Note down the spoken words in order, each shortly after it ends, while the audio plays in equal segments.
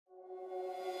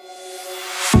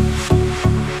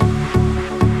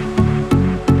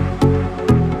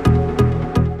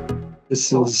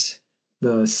This is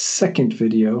the second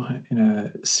video in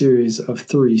a series of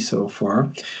 3 so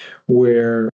far,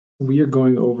 where we are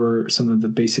going over some of the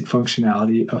basic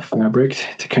functionality of Fabric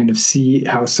to kind of see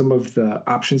how some of the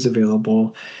options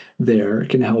available there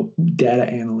can help data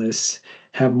analysts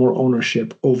have more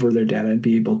ownership over their data and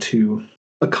be able to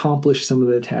accomplish some of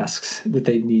the tasks that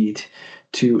they need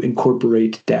to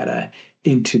incorporate data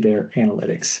into their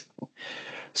analytics.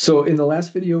 So in the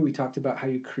last video, we talked about how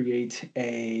you create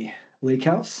a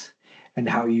lakehouse and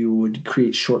how you would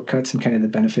create shortcuts and kind of the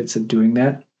benefits of doing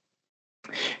that.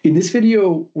 In this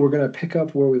video, we're going to pick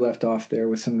up where we left off there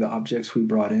with some of the objects we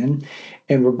brought in,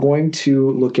 and we're going to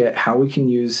look at how we can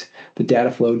use the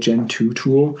Dataflow Gen2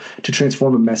 tool to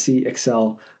transform a messy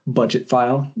Excel budget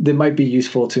file that might be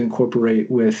useful to incorporate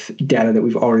with data that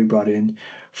we've already brought in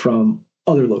from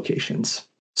other locations.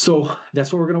 So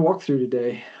that's what we're going to walk through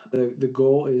today. The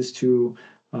goal is to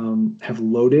have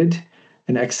loaded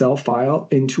an Excel file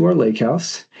into our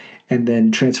lakehouse and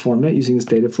then transform it using this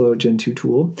Dataflow Gen2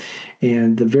 tool.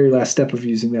 And the very last step of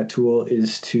using that tool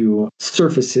is to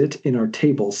surface it in our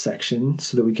tables section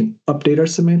so that we can update our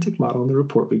semantic model in the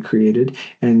report we created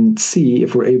and see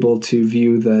if we're able to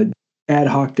view the ad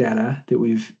hoc data that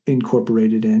we've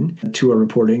incorporated in to our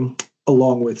reporting,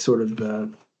 along with sort of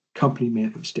the company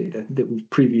managed data that we've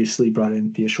previously brought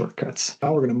in via shortcuts.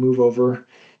 Now we're going to move over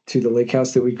to the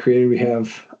lakehouse that we created. We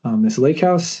have this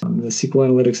lakehouse, the SQL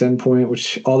Analytics endpoint,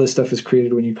 which all this stuff is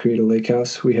created when you create a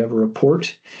lakehouse. We have a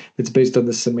report that's based on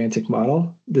the semantic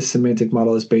model. This semantic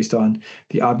model is based on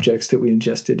the objects that we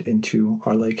ingested into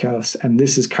our lakehouse. And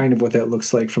this is kind of what that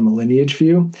looks like from a lineage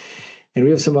view. And we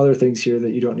have some other things here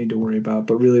that you don't need to worry about.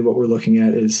 But really what we're looking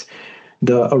at is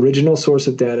the original source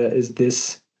of data is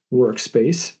this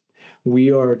workspace.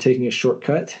 We are taking a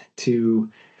shortcut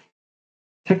to,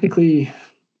 technically,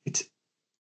 it's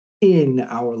in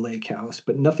our lakehouse,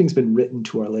 but nothing's been written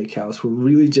to our lakehouse. We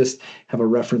really just have a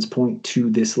reference point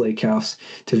to this lakehouse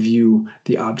to view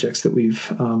the objects that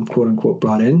we've quote unquote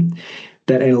brought in.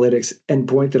 That analytics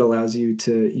endpoint that allows you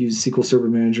to use SQL Server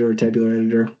Manager or Tabular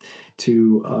Editor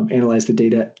to analyze the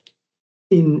data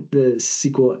in the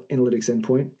SQL Analytics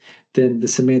endpoint. Then the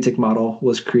semantic model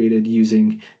was created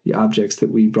using the objects that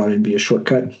we brought in via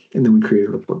shortcut, and then we created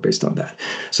a report based on that.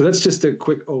 So that's just a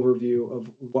quick overview of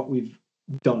what we've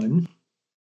done.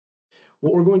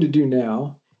 What we're going to do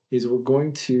now is we're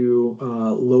going to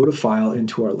load a file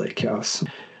into our lakehouse.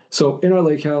 So in our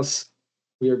lakehouse,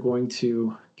 we are going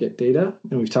to get data,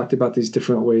 and we've talked about these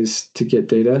different ways to get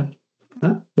data.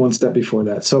 One step before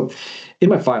that. So in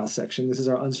my file section, this is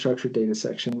our unstructured data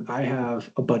section. I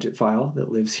have a budget file that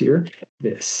lives here,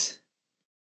 this.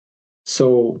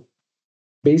 So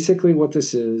basically what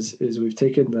this is we've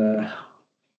taken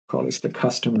call this the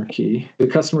customer key. The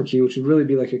customer key, which would really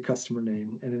be like a customer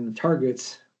name, and then the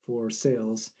targets for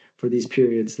sales for these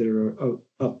periods that are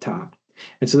up top.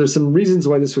 And so there's some reasons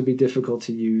why this would be difficult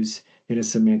to use in a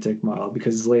semantic model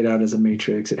because it's laid out as a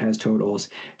matrix, it has totals,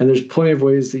 and there's plenty of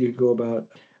ways that you could go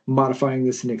about modifying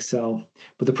this in Excel.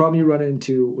 But the problem you run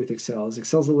into with Excel is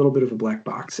Excel's a little bit of a black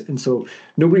box. And so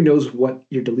nobody knows what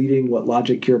you're deleting, what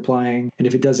logic you're applying. And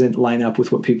if it doesn't line up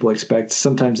with what people expect,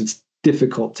 sometimes it's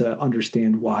difficult to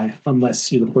understand why,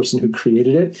 unless you're the person who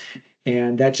created it.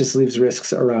 And that just leaves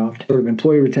risks around sort of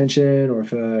employee retention, or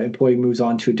if an employee moves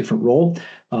on to a different role,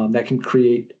 that can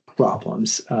create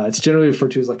problems. It's generally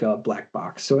referred to as like a black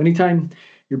box. So anytime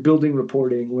you're building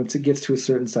reporting, once it gets to a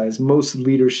certain size, most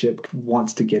leadership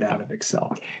wants to get out of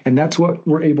Excel. And that's what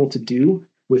we're able to do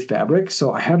with Fabric.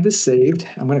 So I have this saved.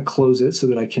 I'm going to close it so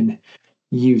that I can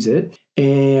use it.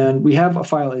 And we have a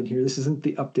file in here. This isn't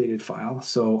the updated file.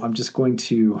 So I'm just going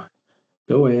to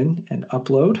go in and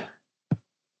upload.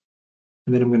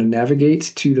 And then I'm going to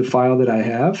navigate to the file that I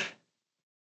have.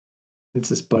 It's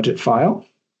this budget file.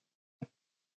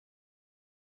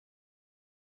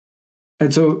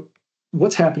 And so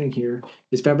what's happening here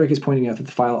is Fabric is pointing out that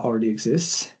the file already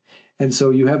exists. And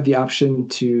so you have the option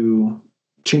to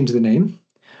change the name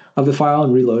of the file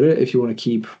and reload it if you want to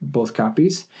keep both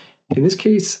copies. In this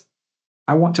case,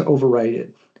 I want to overwrite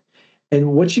it.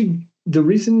 And the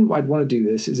reason I'd want to do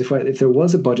this is if there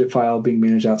was a budget file being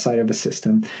managed outside of a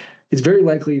system, it's very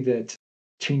likely that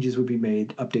changes would be made,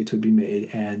 updates would be made,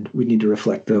 and we need to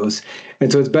reflect those.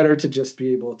 And so it's better to just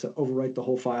be able to overwrite the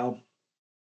whole file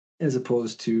as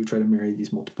opposed to try to marry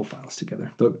these multiple files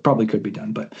together. Though it probably could be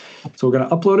done, but so we're going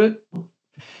to upload it.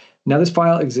 Now this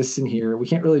file exists in here. We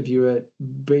can't really view it.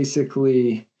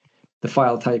 Basically, the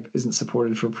file type isn't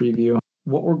supported for preview.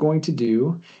 What we're going to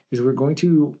do is we're going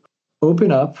to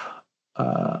open up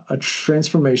a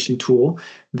transformation tool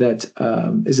that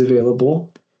is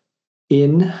available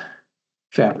in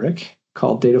Fabric.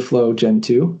 called Data Flow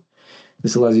Gen2.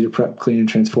 This allows you to prep, clean, and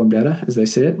transform data, as they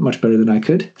say it, much better than I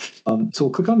could. So we'll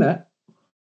click on that.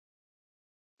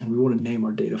 And we want to name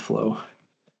our data flow.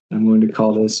 I'm going to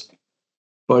call this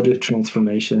budget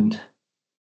transformation.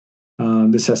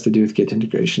 This has to do with Git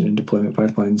integration and deployment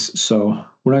pipelines. So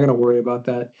we're not going to worry about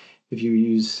that. If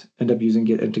you end up using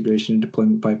Git integration and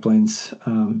deployment pipelines,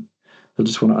 you'll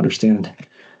just want to understand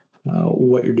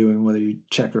what you're doing, whether you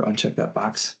check or uncheck that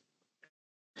box.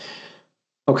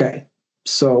 Okay,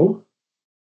 so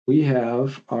we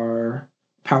have our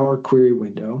Power Query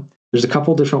window. There's a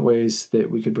couple different ways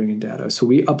that we could bring in data. So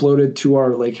we uploaded to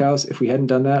our lakehouse. If we hadn't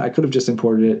done that, I could have just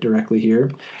imported it directly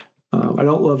here. I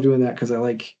don't love doing that because I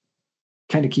like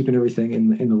kind of keeping everything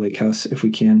in the lakehouse if we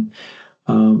can.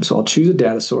 So I'll choose a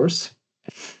data source.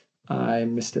 I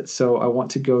missed it. So I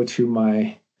want to go to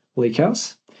my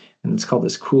lakehouse, and it's called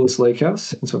this coolest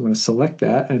lakehouse. And so I'm going to select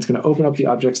that, and it's going to open up the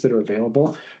objects that are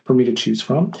available for me to choose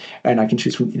from. And I can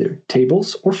choose from either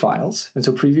tables or files. And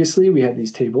so previously we had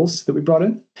these tables that we brought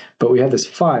in, but we have this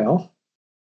file.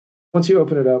 Once you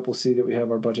open it up, we'll see that we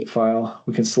have our budget file.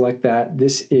 We can select that.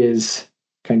 This is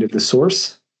kind of the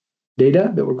source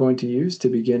data that we're going to use to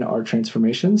begin our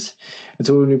transformations. And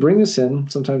so when we bring this in,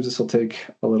 sometimes this will take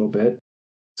a little bit.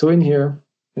 So in here,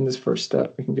 in this first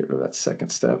step, we can get rid of that second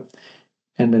step.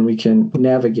 And then we can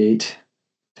navigate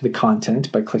to the content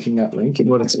by clicking that link. And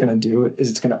what it's going to do is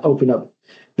it's going to open up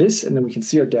this, and then we can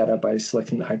see our data by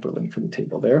selecting the hyperlink from the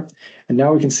table there. And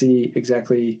now we can see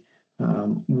exactly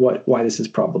why this is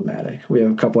problematic. We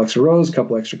have a couple extra rows, a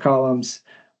couple extra columns.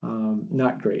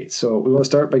 Not great. So we want to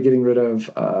start by getting rid of,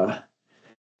 I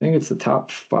think it's the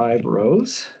top 5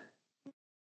 rows.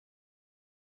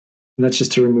 And that's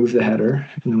just to remove the header.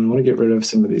 And then we want to get rid of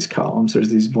some of these columns. There's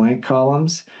these blank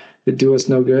columns that do us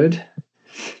no good.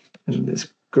 And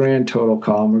this grand total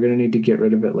column, we're going to need to get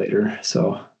rid of it later.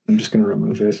 So I'm just going to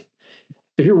remove it.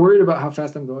 If you're worried about how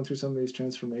fast I'm going through some of these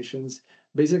transformations,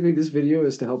 basically this video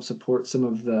is to help support some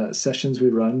of the sessions we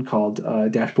run called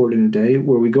Dashboard in a Day,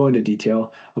 where we go into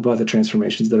detail about the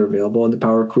transformations that are available in the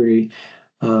Power Query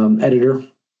editor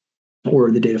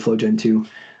or the Data Flow Gen2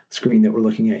 screen that we're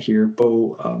looking at here.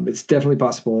 It's definitely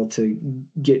possible to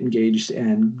get engaged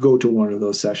and go to one of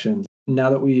those sessions.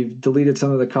 Now that we've deleted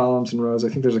some of the columns and rows, I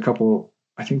think there's a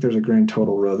grand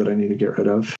total row that I need to get rid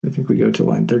of. I think we go to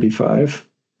line 35.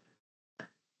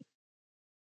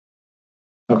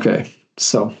 Okay,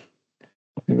 so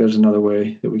I think there's another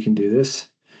way that we can do this.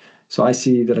 So I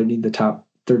see that I need the top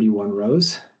 31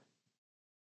 rows,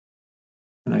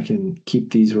 and I can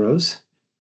keep these rows,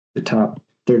 the top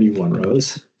 31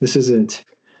 rows. This isn't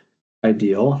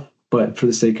ideal, but for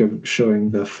the sake of showing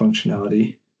the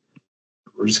functionality,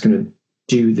 we're just going to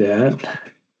do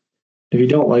that. If you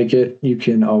don't like it, you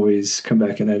can always come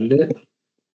back and edit it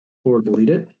or delete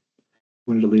it. I'm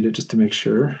going to delete it just to make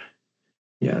sure.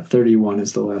 Yeah, 31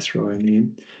 is the last row I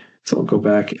need. So I'll go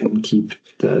back and keep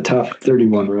the top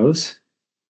 31 rows.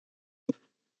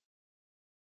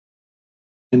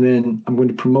 And then I'm going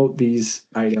to promote these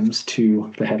items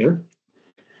to the header.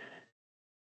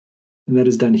 And that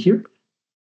is done here.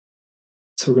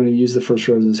 So we're going to use the first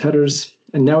rows as headers.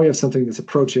 And now we have something that's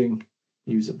approaching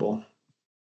usable.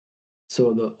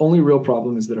 So the only real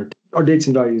problem is that our dates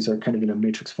and values are kind of in a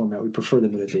matrix format. We prefer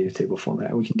them in a data table format.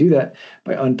 And we can do that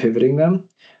by unpivoting them.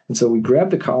 And so we grab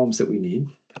the columns that we need,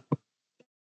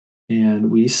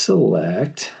 and we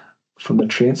select from the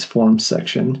transform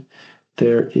section,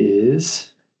 there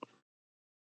is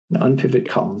an unpivot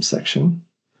column section.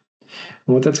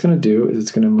 And what that's going to do is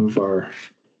it's going to move our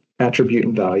attribute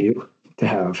and value to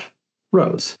have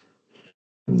rows.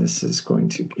 And this is going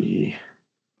to be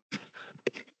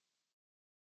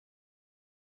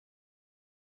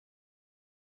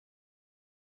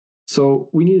so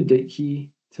we need a date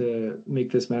key to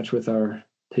make this match with our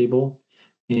table.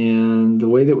 And the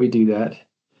way that we do that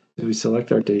is we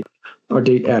select our date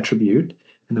attribute,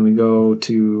 and then we go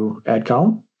to add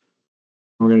column.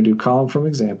 We're going to do column from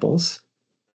examples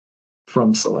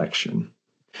from selection.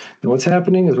 And what's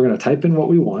happening is we're going to type in what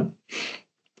we want.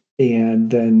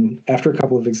 And then after a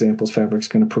couple of examples, Fabric's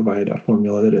going to provide a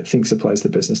formula that it thinks applies the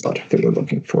business logic that we're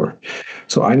looking for.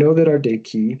 So I know that our date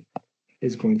key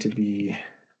is going to be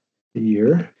the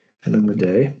year and then the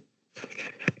day.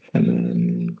 And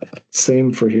then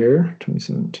same for here,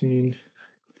 2017.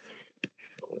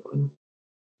 And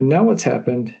now what's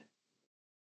happened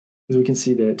is we can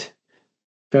see that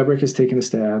Fabric has taken a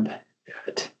stab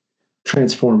at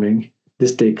transforming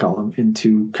this date column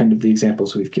into kind of the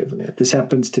examples we've given it. This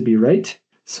happens to be right.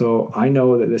 So I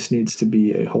know that this needs to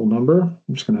be a whole number.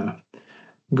 I'm just going to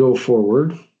go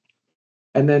forward.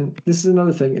 And then this is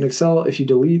another thing in Excel, if you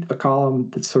delete a column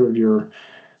that's sort of your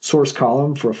source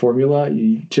column for a formula,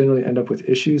 you generally end up with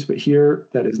issues, but here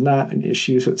that is not an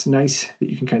issue. So it's nice that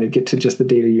you can kind of get to just the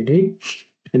data you need.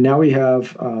 And now we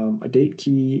have a date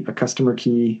key, a customer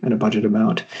key, and a budget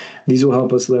amount. These will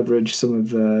help us leverage some of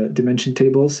the dimension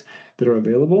tables that are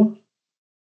available.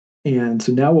 And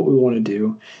so now what we want to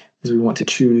do is we want to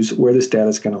choose where this data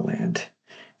is going to land.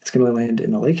 It's going to land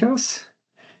in the lakehouse.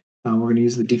 We're going to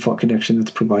use the default connection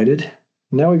that's provided.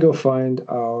 Now we go find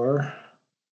our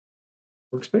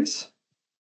workspace,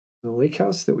 the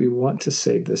lakehouse that we want to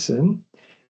save this in.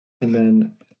 And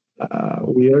then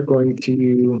we are going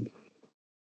to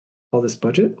call this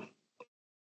budget.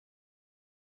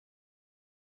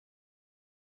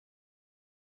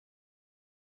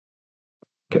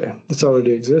 Okay, this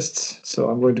already exists, so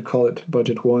I'm going to call it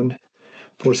budget 1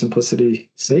 for simplicity's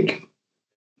sake.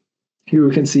 Here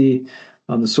we can see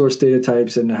the source data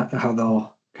types and how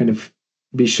they'll kind of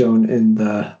be shown in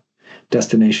the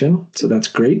destination. So that's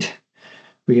great.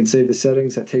 We can save the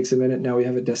settings. That takes a minute. Now we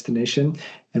have a destination.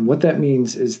 And what that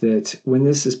means is that when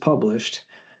this is published,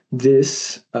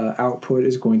 this output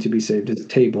is going to be saved as a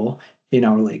table in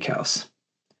our lakehouse.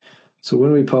 So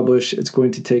when we publish, it's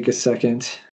going to take a second,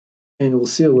 and we'll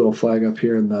see a little flag up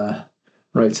here on the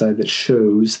right side that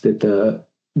shows that the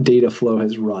data flow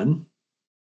has run.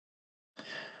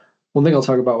 One thing I'll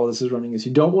talk about while this is running is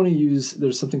you don't want to use,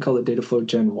 there's something called a Dataflow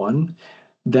Gen2.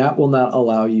 That will not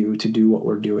allow you to do what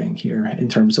we're doing here in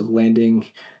terms of landing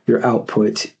your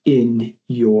output in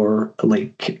your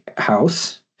lake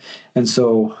house. And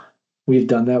so we've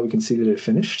done that. We can see that it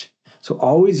finished. So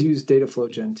always use Dataflow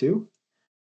Gen2.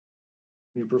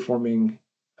 You're performing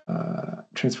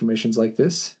transformations like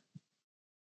this.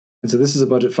 And so this is a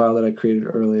budget file that I created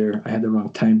earlier. I had the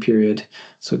wrong time period,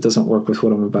 so it doesn't work with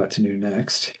what I'm about to do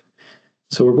next.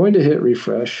 So we're going to hit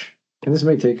refresh, and this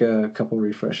may take a couple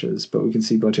refreshes, but we can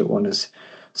see budget 1 is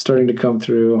starting to come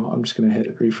through. I'm just going to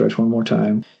hit refresh one more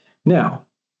time. Now,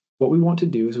 what we want to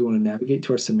do is we want to navigate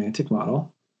to our semantic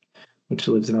model, which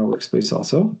lives in our workspace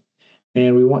also,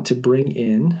 and we want to bring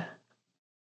in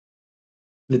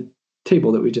the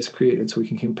table that we just created so we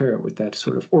can compare it with that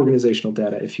sort of organizational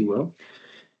data, if you will.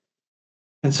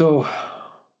 And so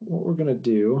what we're going to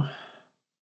do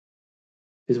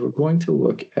is we're going to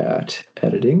look at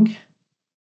editing.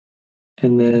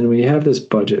 And then we have this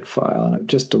budget file, and I've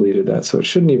just deleted that, so it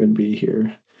shouldn't even be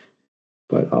here.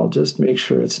 But I'll just make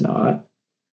sure it's not.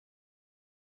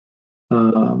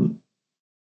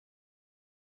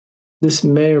 This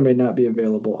may or may not be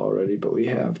available already, but we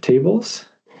have tables.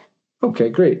 Okay,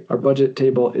 great. Our budget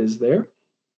table is there.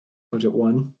 Budget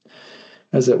 1,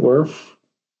 as it were.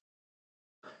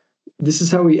 This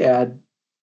is how we add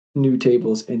new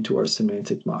tables into our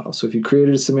semantic model. So if you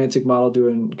created a semantic model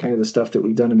doing kind of the stuff that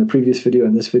we've done in the previous video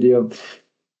and this video,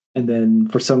 and then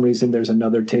for some reason there's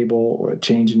another table or a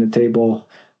change in the table,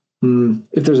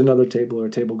 if there's another table or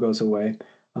a table goes away,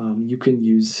 you can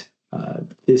use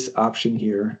this option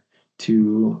here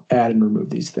to add and remove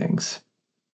these things.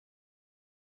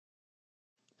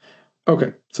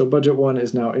 Okay, so budget 1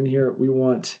 is now in here. We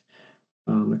want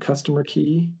the customer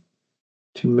key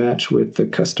to match with the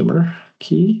customer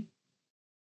key.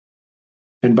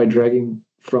 And by dragging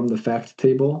from the fact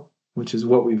table, which is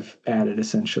what we've added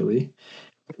essentially,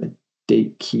 the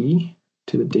date key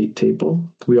to the date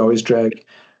table, we always drag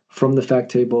from the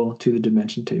fact table to the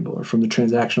dimension table, or from the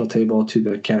transactional table to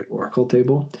the categorical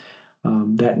table.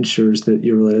 That ensures that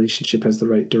your relationship has the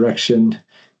right direction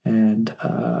and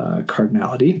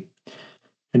cardinality.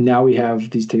 And now we have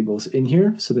these tables in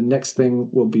here. So the next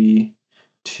thing will be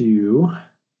to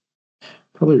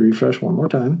probably refresh one more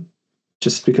time,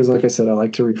 just because, like I said, I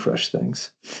like to refresh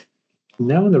things.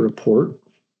 Now in the report,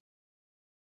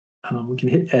 we can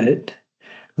hit edit.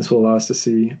 This will allow us to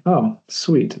see, oh,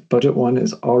 sweet, budget 1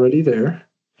 is already there.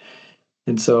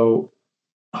 And so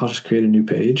I'll just create a new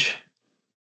page.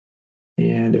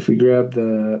 And if we grab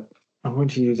I'm going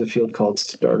to use a field called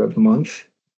start of month.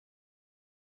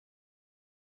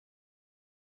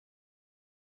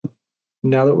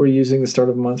 Now that we're using the start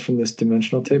of month from this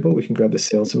dimensional table, we can grab the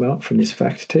sales amount from this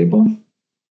fact table.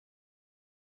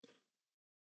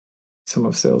 Sum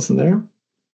of sales in there.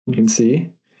 You can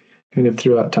see kind of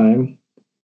throughout time.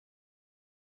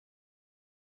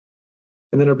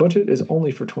 And then our budget is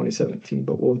only for 2017,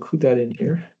 but we'll include that in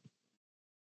here.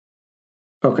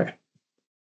 Okay.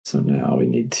 So now we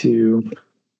need to,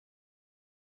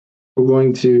 we're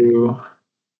going to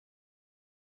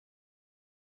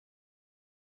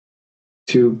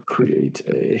create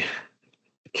a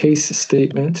case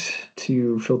statement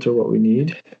to filter what we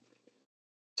need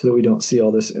so that we don't see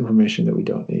all this information that we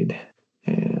don't need.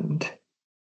 And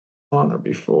on or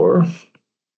before.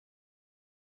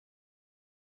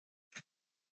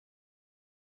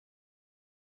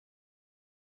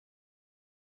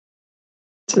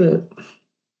 That's it.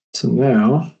 So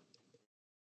now,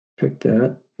 pick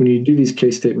that. When you do these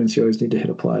case statements, you always need to hit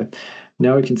apply.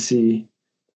 Now we can see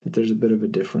that there's a bit of a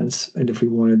difference. And if we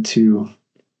wanted to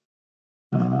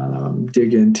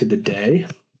dig into the day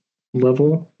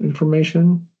level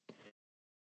information,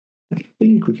 I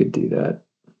think we could do that.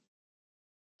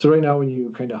 So right now, when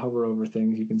you kind of hover over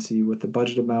things, you can see what the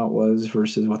budget amount was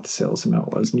versus what the sales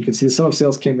amount was. And you can see the sum of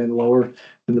sales came in lower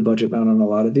than the budget amount on a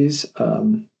lot of these.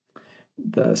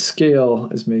 The scale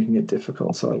is making it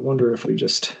difficult. So I wonder if we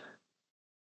just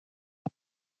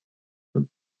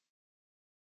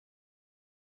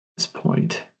this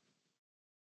point.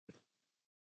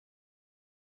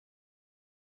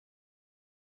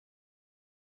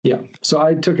 Yeah. So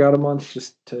I took out a month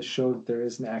just to show that there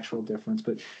is an actual difference.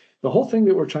 But the whole thing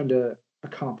that we're trying to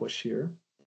accomplish here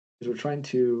is we're trying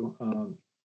to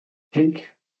take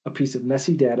a piece of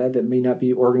messy data that may not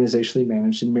be organizationally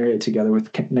managed and marry it together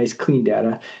with nice clean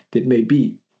data that may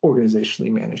be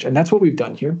organizationally managed. And that's what we've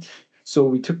done here. So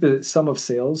we took the sum of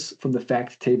sales from the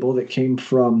fact table that came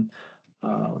from,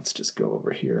 let's just go over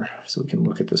here so we can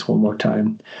look at this one more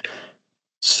time.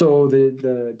 So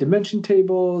the dimension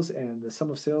tables and the sum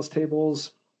of sales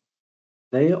tables,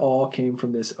 they all came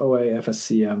from this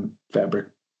OAFSCM fabric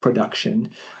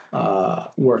production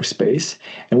workspace.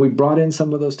 And we brought in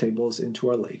some of those tables into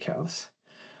our lakehouse.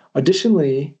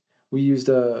 Additionally, we used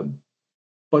a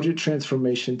budget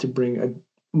transformation to bring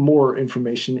more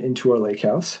information into our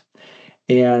lakehouse.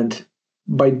 And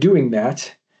by doing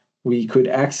that, we could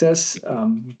access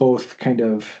both kind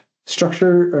of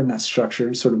structured or not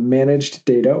structured, sort of managed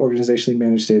data, organizationally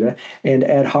managed data, and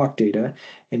ad hoc data.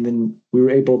 And then we were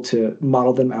able to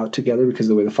model them out together because of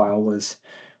the way the file was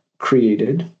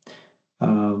created.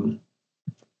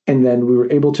 And then we were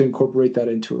able to incorporate that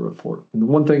into a report. And the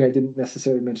one thing I didn't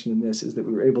necessarily mention in this is that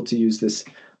we were able to use this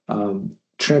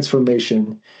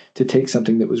transformation to take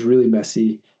something that was really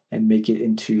messy and make it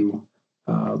into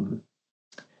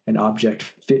an object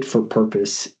fit for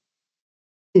purpose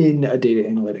in a data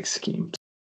analytics scheme.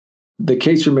 The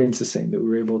case remains the same, that we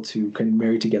were able to kind of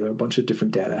marry together a bunch of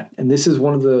different data. And this is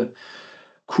one of the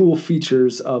cool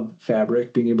features of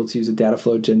Fabric, being able to use a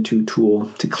Dataflow Gen2 tool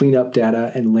to clean up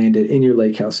data and land it in your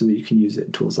lakehouse so that you can use it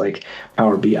in tools like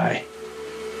Power BI.